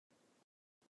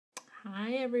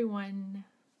Hi everyone.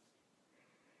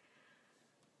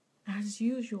 As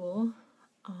usual,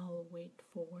 I'll wait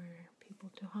for people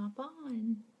to hop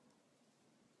on.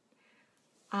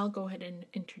 I'll go ahead and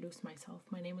introduce myself.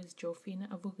 My name is Jofina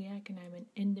Avugiak and I'm an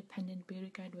independent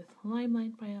beauty guide with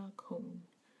LimeLight by Alcone.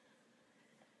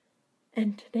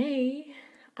 And today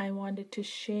I wanted to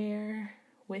share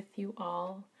with you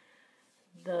all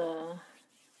the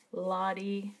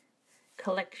Lottie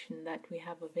collection that we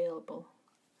have available.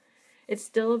 It's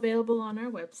still available on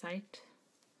our website,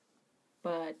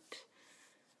 but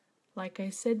like I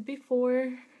said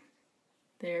before,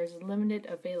 there's limited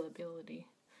availability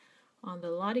on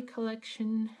the Lottie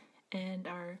Collection and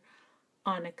our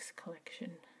Onyx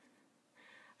Collection.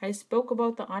 I spoke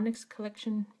about the Onyx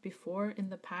Collection before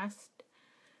in the past.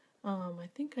 I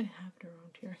think I have it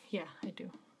around here. Yeah, I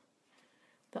do.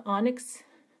 The Onyx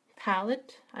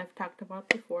palette I've talked about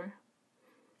before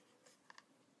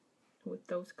with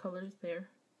those colors there.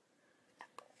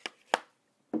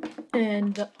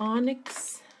 And the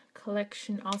Onyx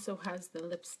Collection also has the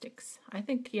lipsticks. I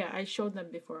think, yeah, I showed them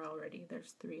before already.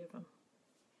 There's 3 of them.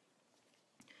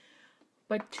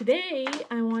 But today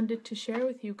I wanted to share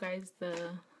with you guys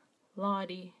the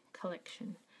Lottie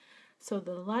Collection. So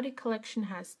the Lottie Collection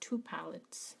has 2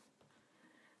 palettes.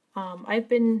 I've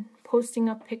been posting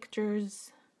up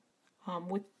pictures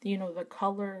with, the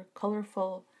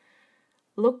colorful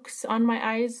looks on my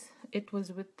eyes. It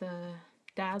was with the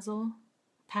Dazzle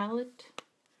palette,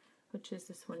 which is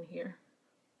this one here.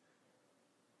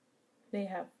 They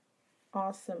have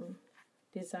awesome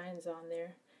designs on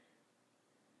there.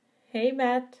 Hey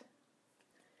Matt!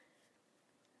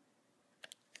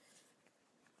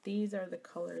 These are the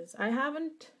colors. I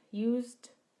haven't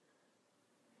used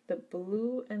the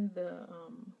blue and the,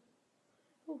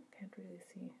 can't really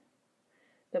see.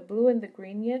 The blue and the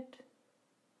green yet.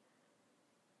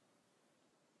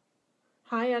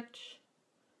 Hi Atch,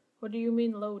 what do you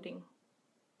mean loading?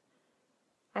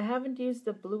 I haven't used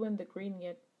the blue and the green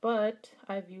yet, but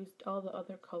I've used all the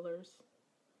other colors.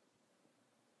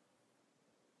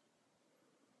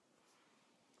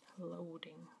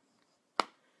 Loading.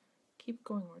 Keep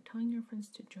going. We're telling your friends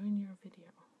to join your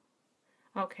video.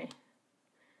 Okay.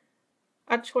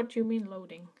 That's what you mean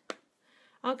loading.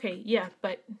 Okay, yeah,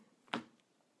 but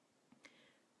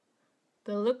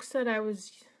the looks that I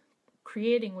was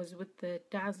creating was with the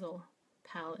Dazzle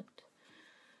palette.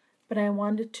 But I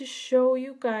wanted to show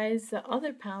you guys the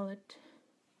other palette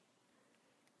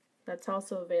that's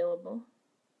also available.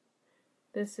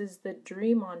 This is the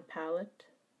Dream On palette.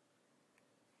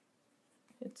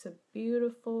 It's a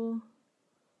beautiful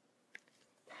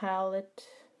palette.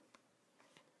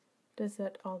 Does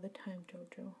that all the time,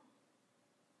 Jojo?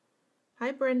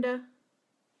 Hi, Brenda.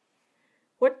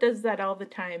 What does that all the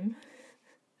time?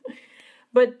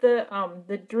 But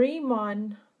the Dream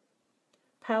On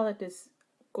palette is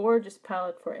gorgeous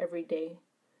palette for every day.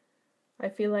 I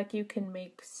feel like you can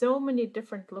make so many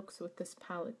different looks with this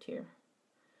palette here.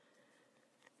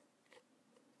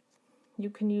 You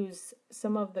can use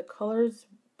some of the colors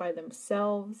by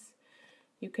themselves.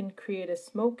 You can create a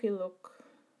smoky look.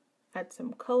 Add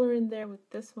some color in there with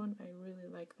this one. I really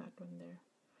like that one there.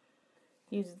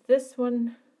 Use this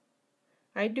one.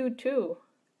 I do too.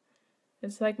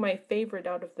 It's like my favorite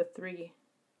out of the 3.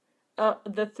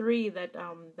 The 3 that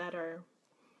are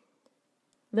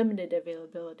limited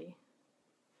availability.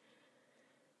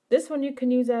 This one you can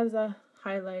use as a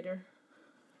highlighter.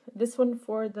 This one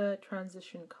for the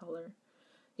transition color.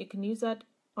 You can use that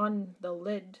on the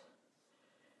lid.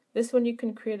 This one you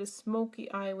can create a smoky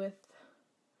eye with.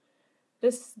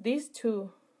 These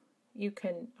 2 you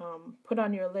can put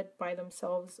on your lid by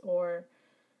themselves, or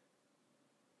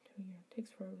it takes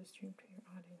forever to stream to your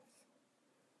audience.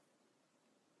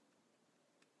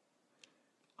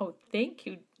 Oh, thank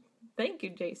you,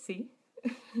 JC.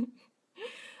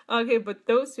 Okay, but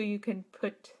those 2 you can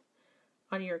put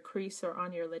on your crease or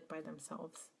on your lid by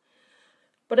themselves.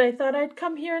 But I thought I'd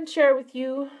come here and share with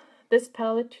you this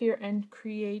palette here and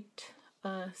create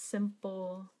a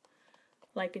simple,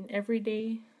 like an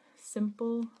everyday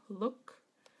simple look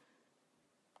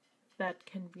that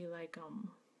can be like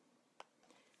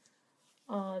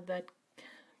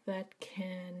that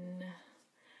can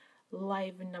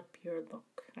liven up your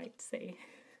look, I'd say.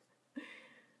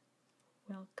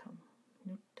 Welcome,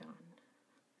 Nutan.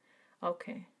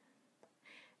 Okay.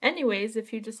 Anyways,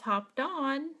 if you just hopped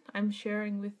on, I'm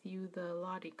sharing with you the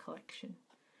Lottie Collection.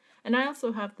 And I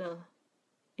also have the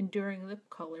Enduring Lip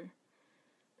color.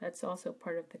 That's also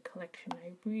part of the collection.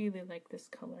 I really like this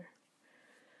color.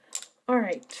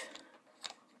 Alright.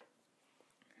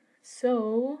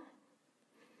 So,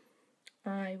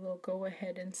 I will go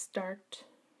ahead and start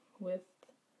with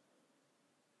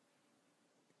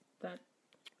that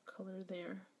color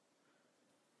there.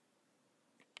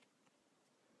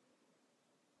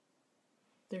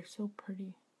 They're so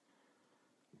pretty.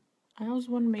 I always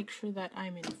want to make sure that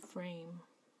I'm in frame.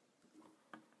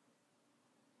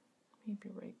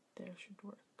 Maybe right there should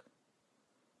work.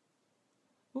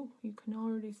 Oh, you can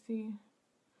already see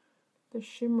the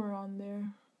shimmer on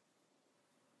there.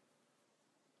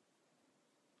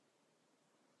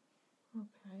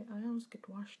 Okay, I always get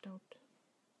washed out.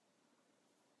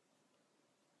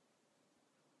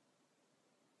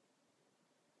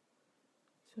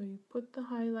 So you put the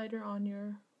highlighter on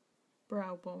your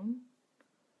brow bone.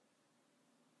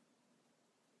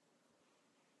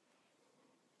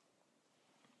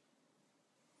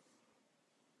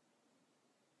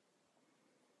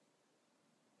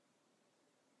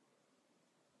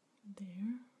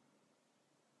 There.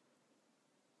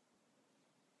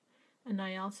 And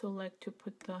I also like to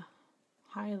put the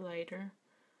highlighter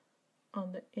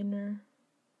on the inner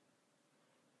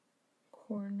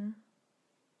corner.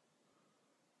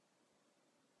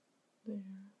 There.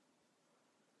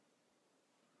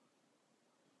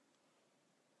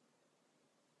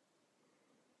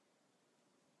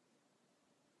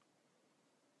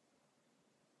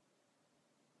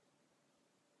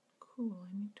 Cool,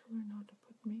 I need to learn how to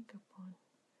put makeup on.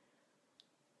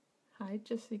 Hi,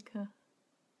 Jessica.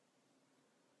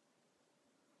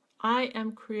 I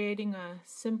am creating a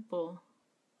simple,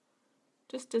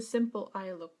 just a simple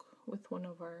eye look with one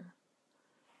of our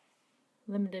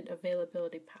limited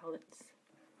availability palettes.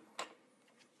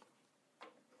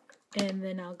 And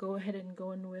then I'll go ahead and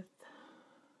go in with,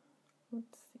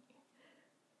 let's see,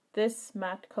 this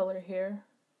matte color here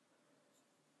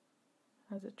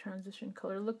has a transition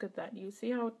color. Look at that. You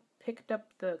see how it picked up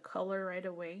the color right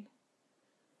away?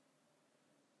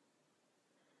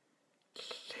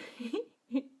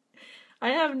 I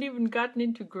haven't even gotten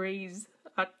into grays.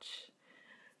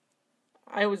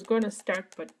 I was going to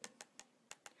start, but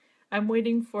I'm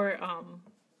waiting for,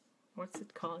 what's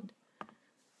it called?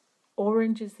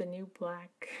 Orange is the new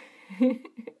black.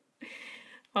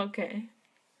 Okay.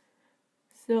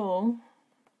 So,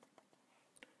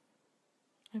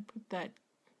 I put that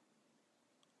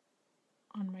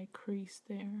on my crease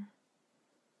there.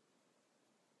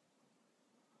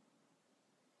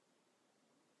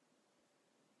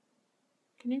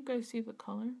 Can you guys see the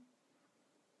color?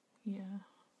 Yeah,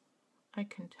 I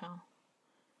can tell.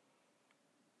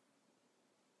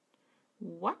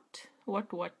 What?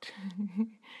 What?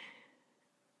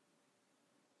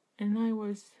 And I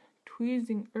was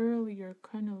tweezing earlier,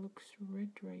 kind of looks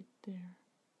red right there.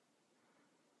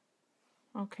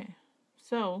 Okay,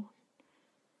 so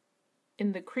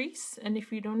in the crease, and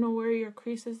if you don't know where your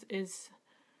crease is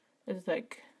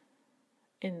like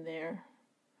in there,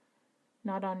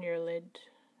 not on your lid,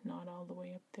 not all the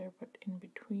way up there, but in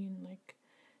between, like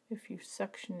if you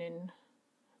suction in,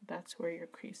 that's where your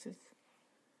crease is.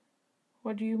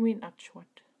 What do you mean,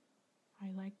 Achwat? I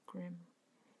like grim.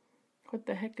 What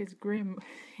the heck is grim?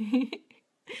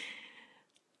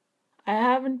 I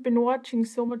haven't been watching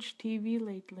so much TV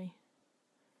lately.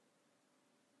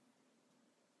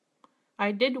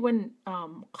 I did when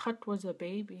Khat was a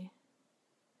baby,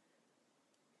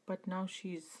 but now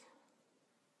she's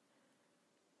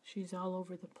all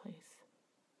over the place.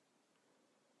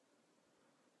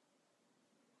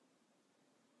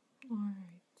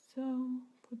 Alright, so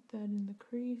put that in the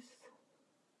crease.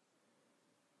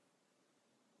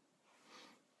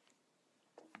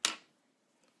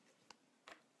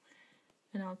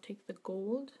 And I'll take the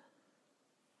gold.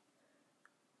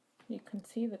 You can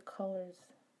see the colors.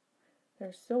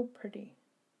 They're so pretty.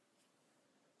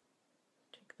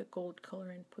 Take the gold color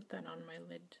and put that on my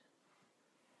lid.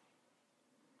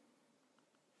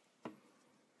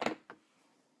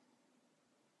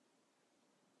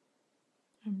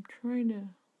 I'm trying to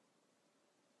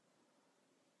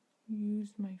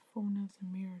use my phone as a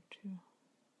mirror too.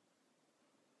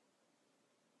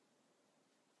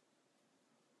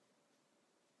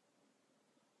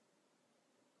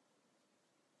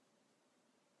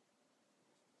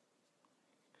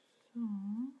 So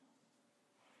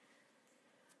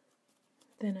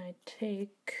then I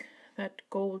take that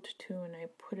gold too and I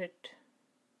put it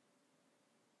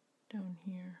down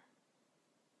here.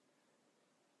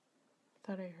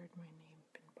 Thought I heard my name.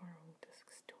 Been borrowing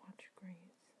discs to watch grays.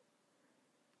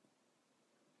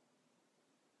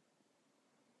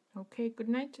 Okay, good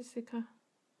night, Jessica.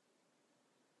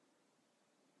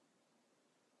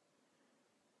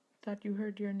 Thought you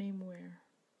heard your name where?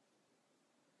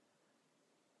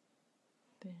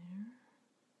 There.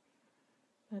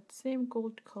 That same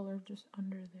gold color just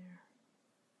under there.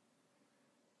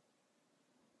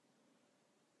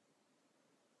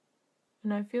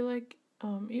 And I feel like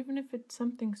even if it's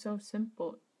something so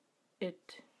simple,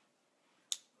 it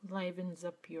livens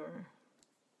up your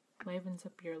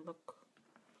look.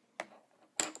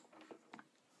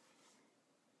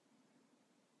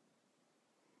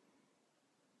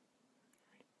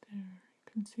 There,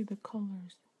 you can see the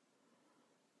colors.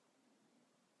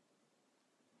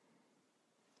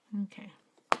 Okay.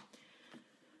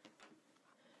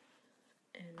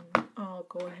 And I'll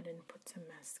go ahead and put some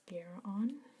mascara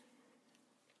on.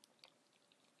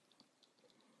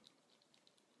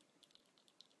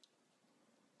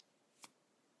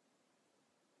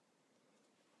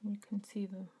 You can see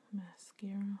the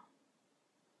mascara.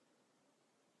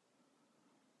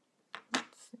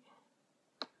 Let's see.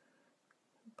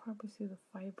 You probably see the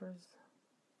fibers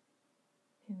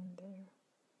in there.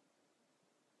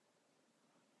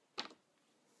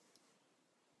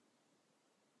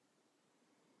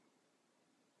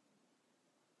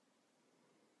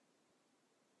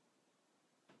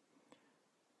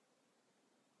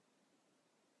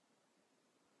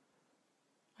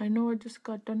 I know I just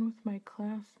got done with my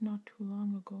class not too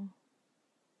long ago,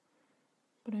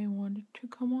 but I wanted to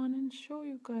come on and show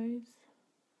you guys.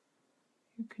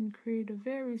 You can create a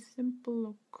very simple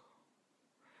look.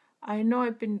 I know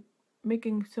I've been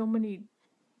making so many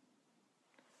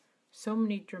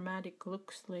dramatic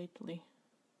looks lately.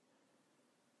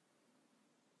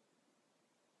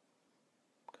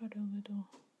 Got a little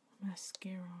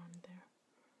mascara on there.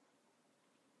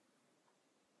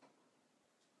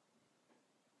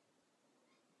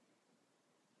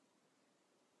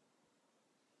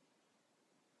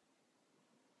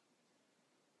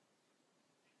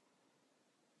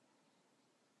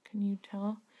 Can you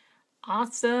tell?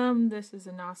 Awesome! This is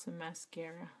an awesome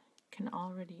mascara. Can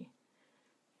already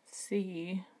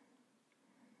see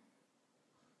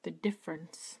the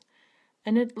difference.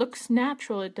 And it looks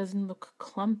natural. It doesn't look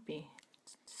clumpy.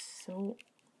 It's so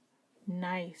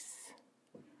nice.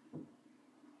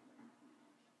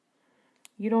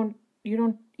 You don't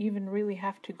even really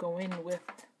have to go in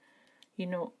with, you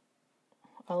know,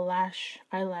 a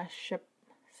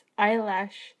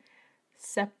eyelash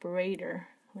separator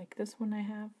like this one I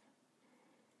have.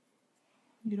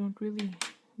 You don't really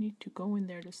need to go in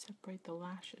there to separate the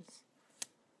lashes.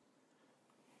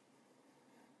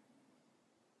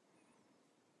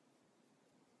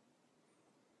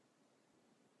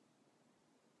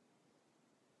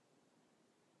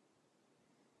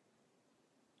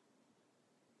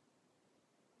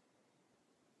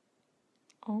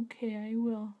 Okay, I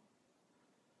will.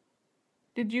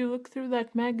 Did you look through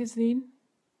that magazine?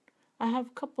 I have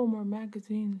a couple more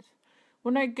magazines.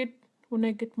 When I get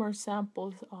more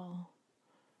samples, I'll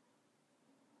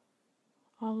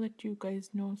let you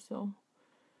guys know. So,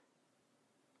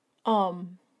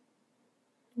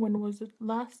 when was it?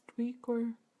 Last week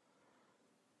or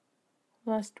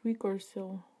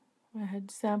so, I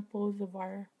had samples of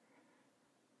our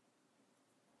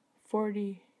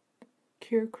 40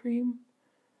 cure cream.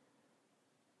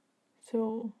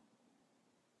 So,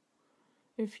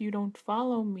 if you don't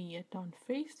follow me yet on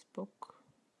Facebook,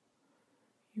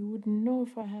 you wouldn't know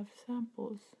if I have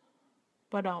samples.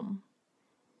 But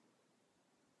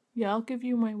yeah, I'll give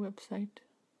you my website.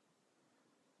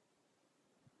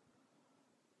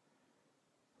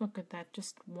 Look at that,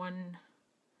 just one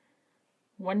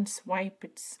swipe.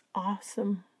 It's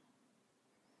awesome.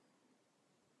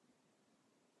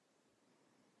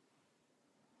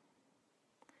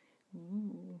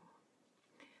 Ooh.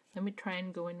 Let me try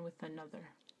and go in with another.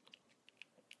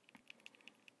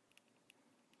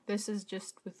 This is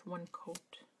just with one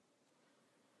coat.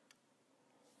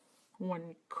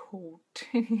 One coat.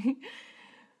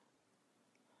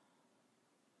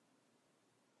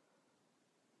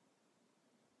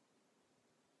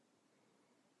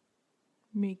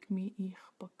 Make me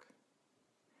ichbuk.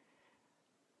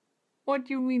 What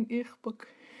do you mean ichbuk?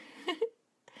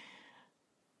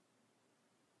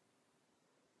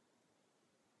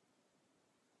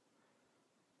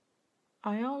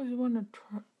 I always want to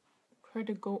try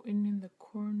to go in the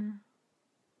corner.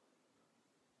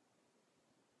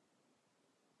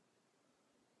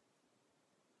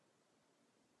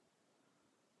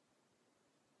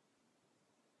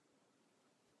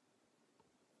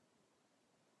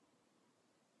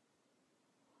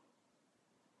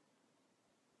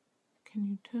 Can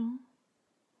you tell?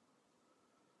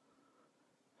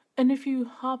 And if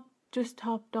you just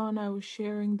hopped on, I was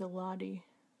sharing the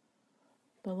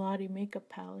Lottie makeup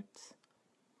palettes.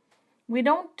 We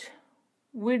don't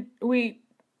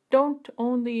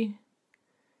only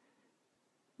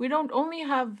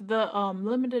have the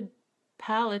limited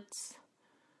palettes.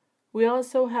 We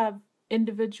also have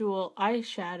individual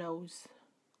eyeshadows.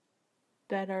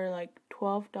 that are like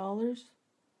 $12.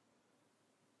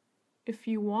 If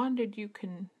you wanted, you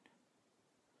can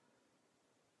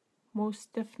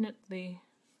most definitely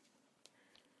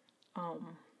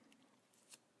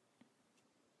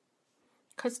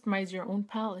customize your own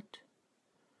palette.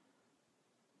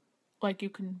 Like you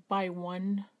can buy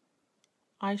one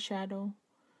eyeshadow,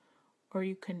 or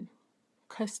you can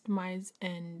customize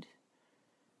and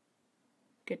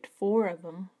get 4 of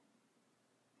them.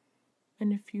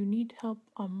 And if you need help,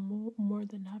 I'm more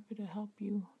than happy to help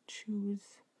you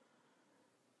choose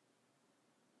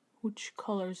which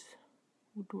colors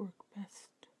would work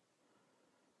best.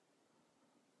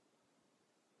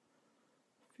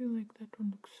 I feel like that one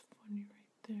looks funny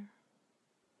right there.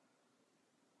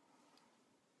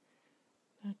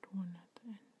 That one at the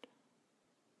end.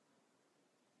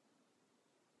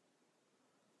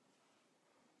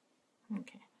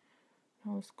 Okay,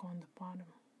 now let's go on the bottom.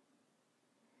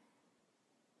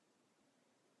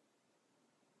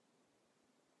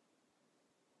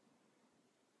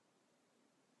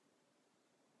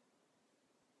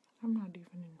 I'm not even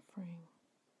in frame.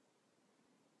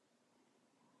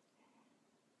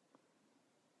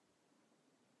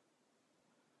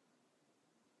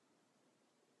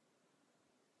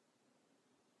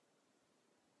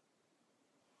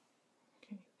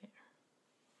 Okay, there.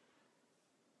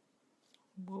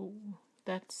 Whoa,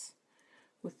 that's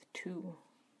with two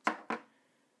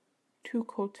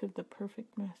coats of the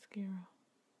perfect mascara.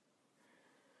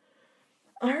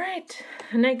 Alright,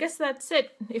 and I guess that's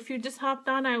it. If you just hopped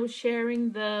on, I was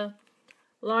sharing the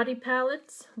Lottie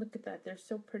palettes. Look at that, they're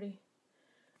so pretty.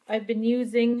 I've been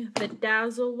using the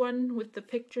Dazzle one with the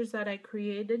pictures that I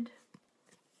created.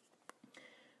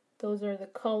 Those are the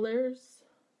colors.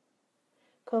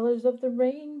 Colors of the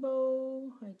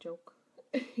rainbow. I joke.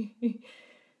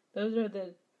 Those are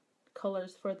the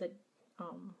colors for the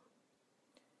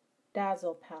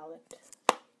Dazzle palette.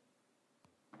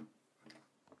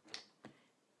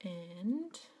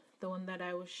 And the one that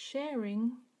I was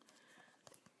sharing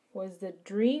was the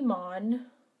Dream On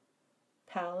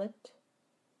palette.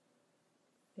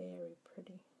 Very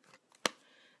pretty.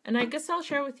 And I guess I'll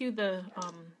share with you the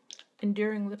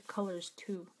Enduring Lip colors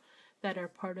too that are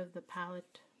part of the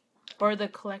palette or the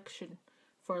collection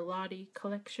for Lottie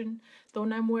Collection. The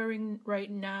one I'm wearing right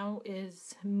now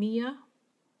is Mia.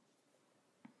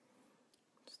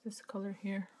 It's this color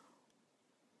here.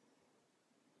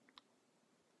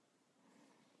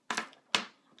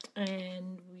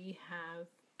 And we have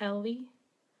Ellie.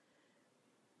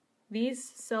 These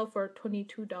sell for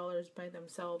 $22 by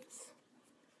themselves.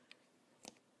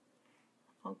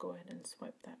 I'll go ahead and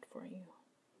swipe that for you.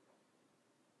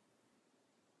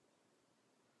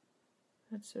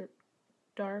 That's a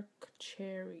dark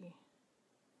cherry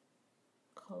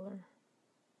color.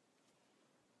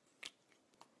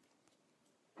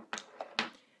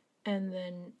 And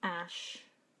then ash.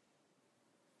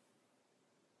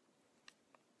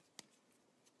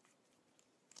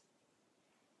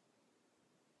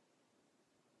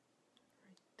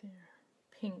 Right there.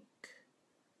 Pink.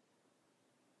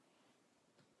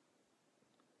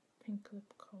 Pink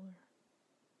lip color.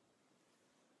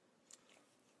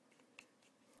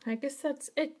 I guess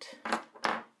that's it.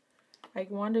 I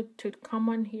wanted to come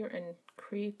on here and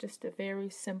create just a very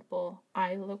simple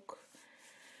eye look.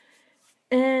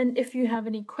 And if you have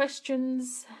any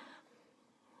questions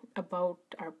about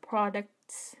our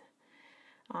products,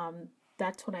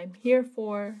 that's what I'm here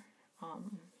for.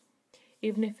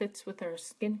 Even if it's with our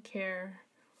skincare,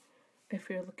 if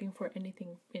you're looking for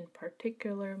anything in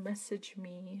particular, message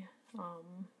me.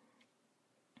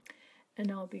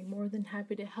 And I'll be more than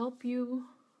happy to help you.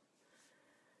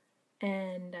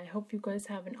 And I hope you guys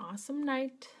have an awesome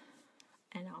night.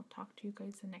 And I'll talk to you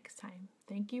guys the next time.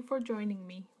 Thank you for joining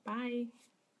me. Bye.